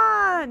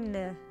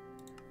 1!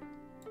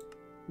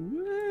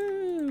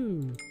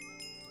 Woo!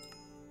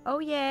 Oh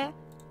yeah.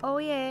 Oh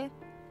yeah.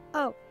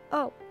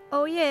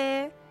 Oh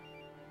yeah.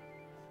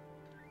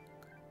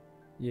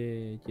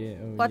 Yeah, yeah.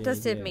 Oh, What yeah,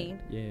 does it yeah, mean?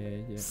 Yeah,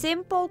 yeah.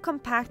 Simple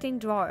compacting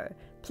drawer.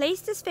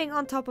 Place this thing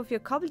on top of your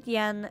cobble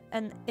gen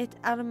and it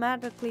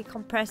automatically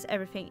compresses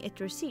everything it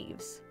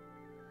receives.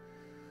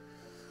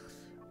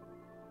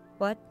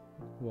 What?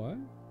 What?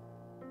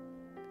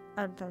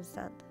 I don't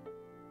understand.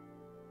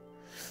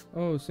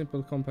 Oh,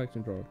 simple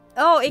compacting drawer.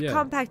 Oh, it Yeah.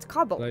 compacts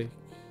cobble. Like.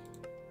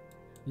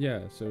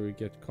 Yeah, so we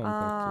get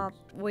compacted.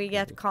 We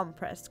get cobble.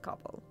 compressed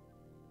cobble.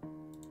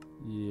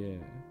 Yeah.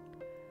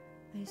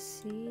 I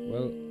see.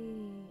 Well,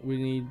 we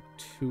need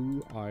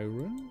 2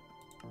 iron.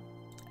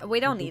 we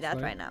don't it need looks that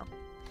like. right now.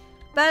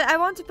 But I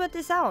want to put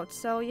this out,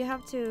 so you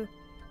have to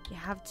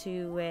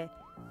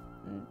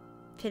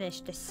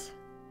finish this.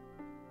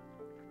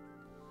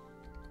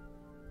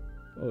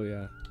 Oh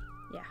yeah.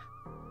 Yeah.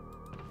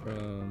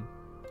 Um.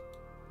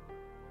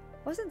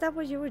 Wasn't that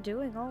what you were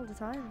doing all the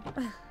time?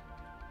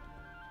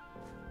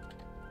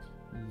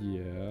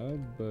 Yeah,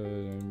 but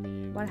I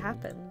mean. What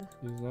happened?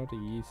 It's not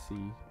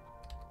easy.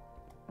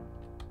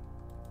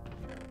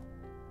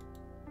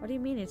 What do you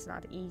mean it's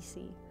not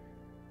easy?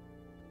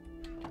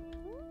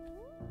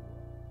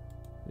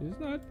 It's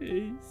not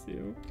easy,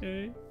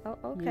 okay? Oh,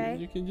 You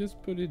okay. can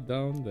just put it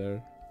down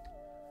there.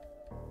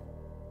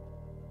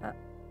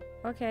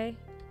 Okay.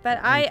 But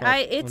On I top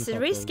it's of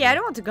risky. the- I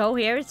don't want to go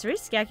here. It's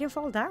risky. I can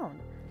fall down.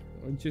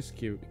 Well, just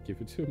give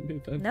it to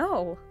me then.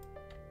 No.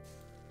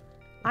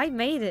 I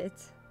made it.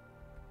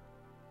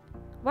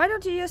 Why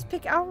don't you just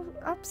pick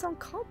up some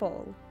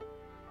cobble?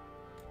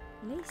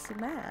 Lazy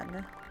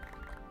man.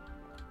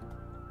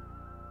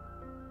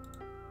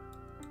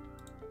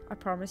 I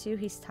promise you,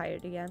 he's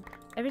tired again.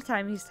 Every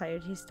time he's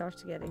tired, he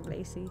starts getting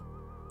lazy.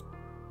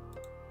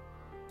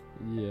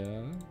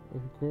 Yeah,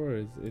 of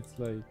course. It's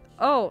like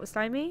Oh,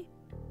 Slajmiii,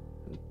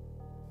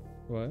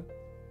 what?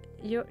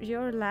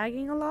 you're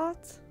lagging a lot.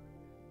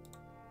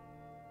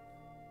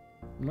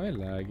 Am I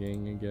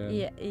lagging again?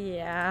 Yeah,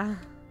 yeah.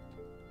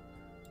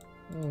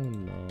 Oh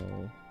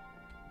no.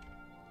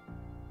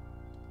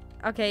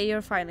 Okay,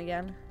 you're fine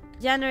again.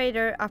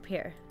 Generator up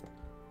here.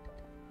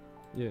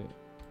 Yeah.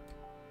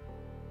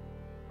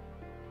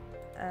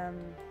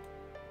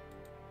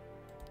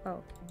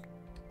 Oh.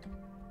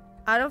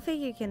 I don't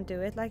think you can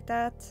do it like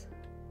that.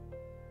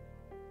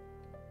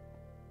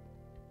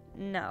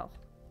 No.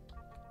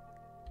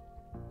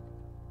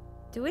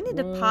 Do we need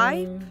a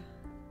pipe?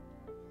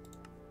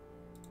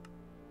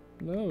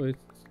 No, it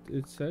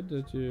said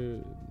that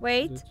you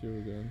Wait. that you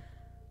were done.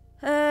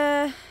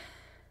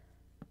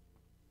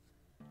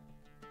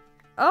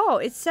 Oh,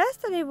 it says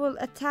that it will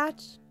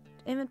attach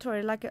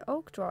inventory like an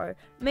oak drawer.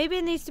 Maybe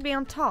it needs to be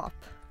on top.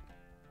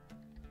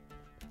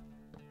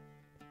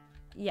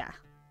 Yeah.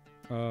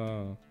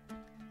 Do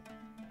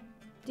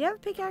you have a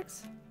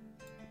pickaxe?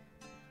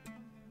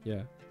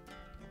 Yeah.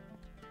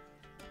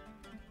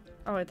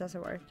 Oh, it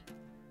doesn't work.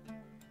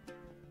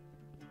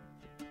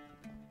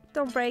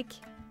 Don't break.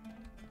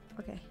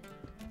 Okay.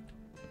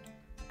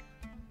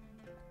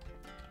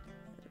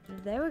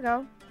 There we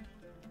go.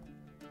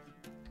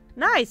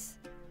 Nice!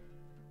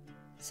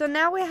 So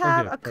now we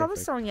have a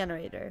cobblestone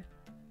generator.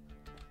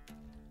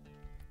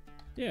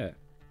 Yeah.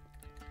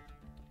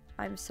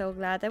 I'm so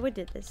glad that we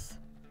did this.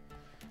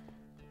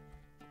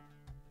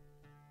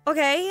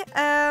 Okay,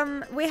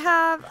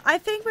 I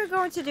think we're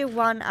going to do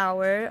 1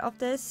 hour of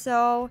this,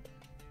 so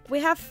we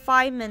have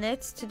 5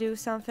 minutes to do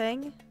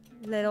something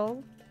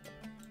little.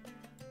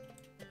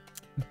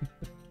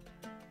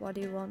 What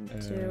do you want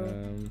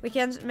to... We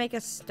can make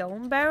a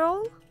stone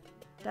barrel.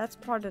 That's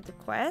part of the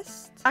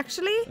quest.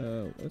 Actually,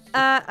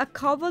 a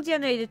cobble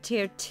generator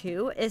tier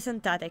 2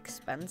 isn't that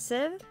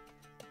expensive.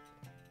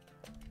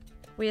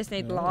 We just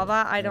need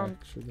lava.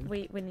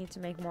 We need to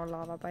make more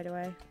lava, by the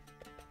way.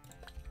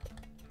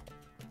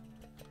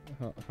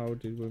 How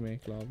did we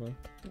make lava?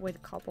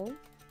 With cobble.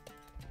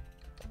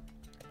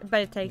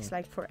 But it takes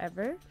like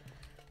forever.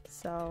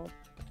 So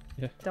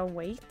don't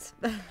wait.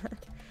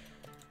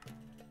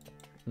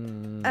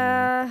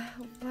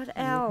 What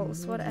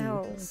else? What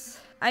else?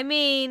 I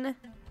mean,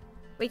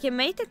 we can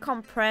make the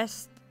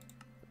compressed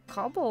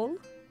cobble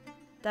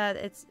that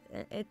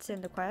it's in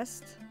the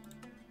quest.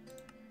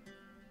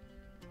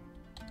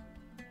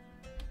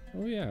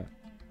 Oh yeah.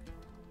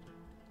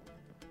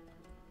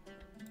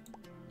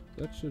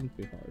 That shouldn't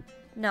be hard.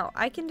 No,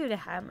 I can do the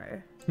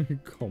hammer.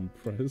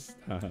 Compressed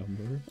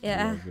hammer.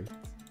 Yeah. Love it.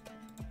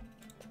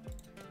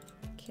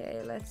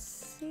 Okay, let's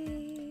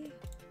see.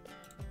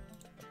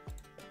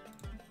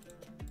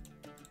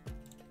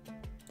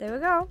 There we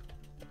go.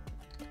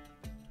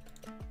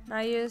 Now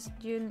you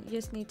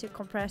just need to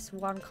compress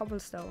 1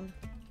 cobblestone.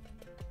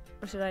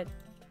 Or should I?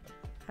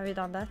 Have you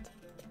done that?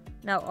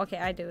 No. Okay,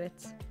 I do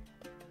it.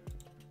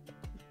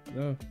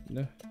 No.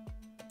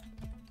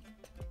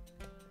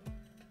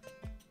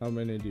 How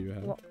many do you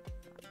have? Well,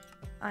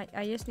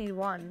 I just need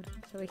 1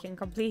 so we can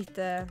complete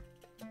the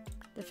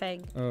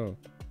thing. Oh.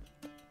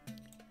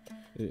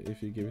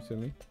 If you give it to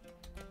me.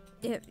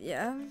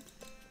 Yeah.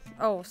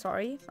 Oh,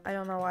 sorry. I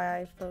don't know why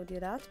I told you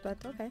that,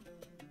 but okay.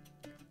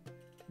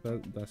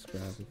 That's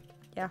gravel.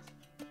 Yeah.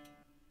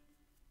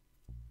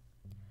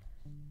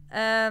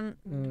 There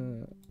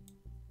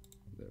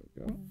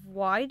we go.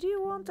 Why do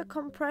you want a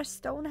compressed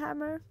stone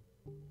hammer?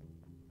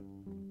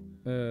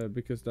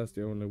 Because that's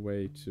the only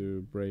way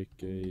to break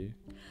a...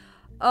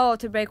 Oh,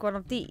 to break one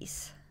of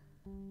these?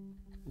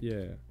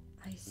 Yeah.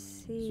 I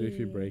see. So if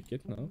you break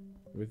it now,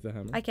 with the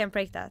hammer... I can't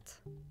break that.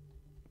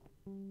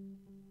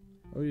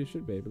 Oh, you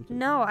should be able to.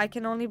 No, I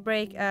can only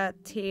break a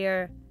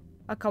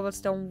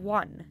cobblestone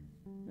 1,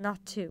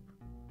 not 2.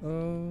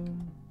 Oh.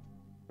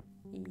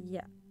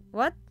 Yeah.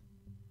 What?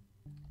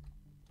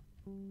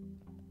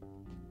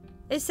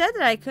 It said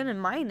that I couldn't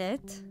mine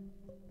it.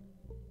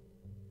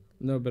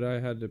 No, but I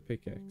had the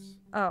pickaxe.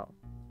 Oh.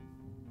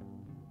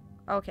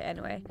 Okay,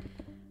 anyway.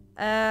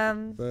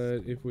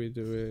 But if we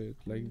do it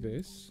like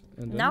this,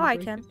 and then now I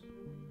break can. it,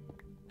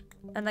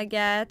 and I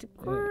get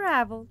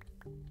gravel.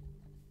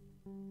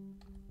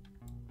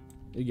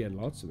 you get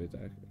lots of it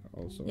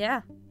also.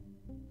 Yeah.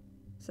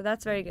 So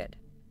that's very good.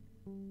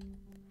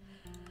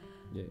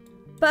 Yeah.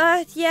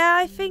 But yeah,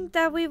 I think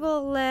that we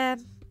will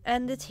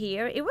end it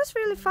here. It was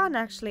really fun,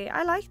 actually.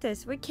 I like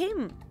this. We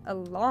came a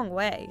long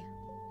way.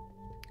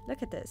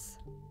 Look at this.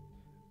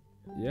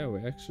 Yeah, we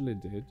actually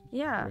did.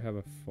 Yeah. We have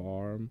a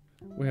farm.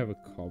 We have a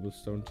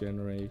cobblestone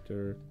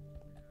generator.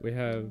 We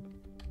have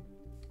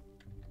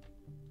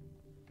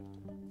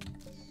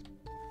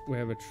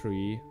a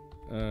tree.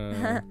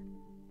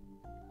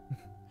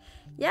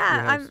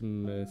 Yeah, we have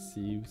some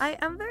sieves.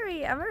 I'm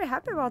very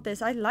happy about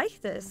this. I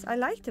like this. I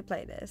like to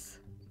play this.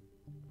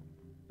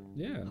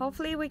 Yeah.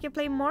 Hopefully we can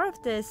play more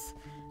of this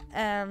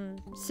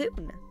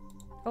soon.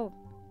 Oh,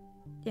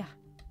 yeah.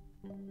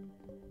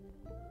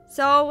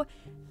 So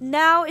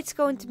now it's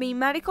going to be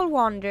Magical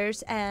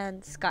Wonders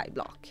and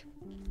Skyblock.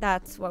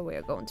 That's what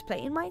we're going to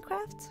play in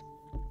Minecraft.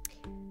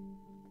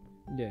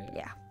 Yeah.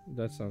 Yeah.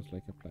 That sounds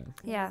like a plan.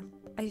 Yeah,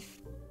 I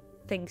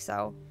think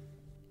so.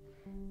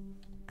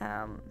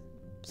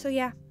 So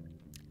yeah,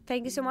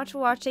 thank you so much for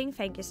watching.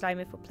 Thank you,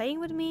 Slajmiii, for playing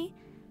with me.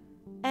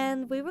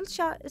 And we will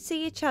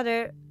see each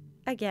other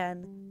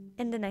again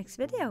in the next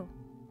video.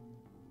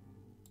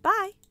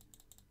 Bye!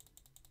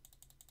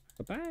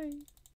 Bye-bye!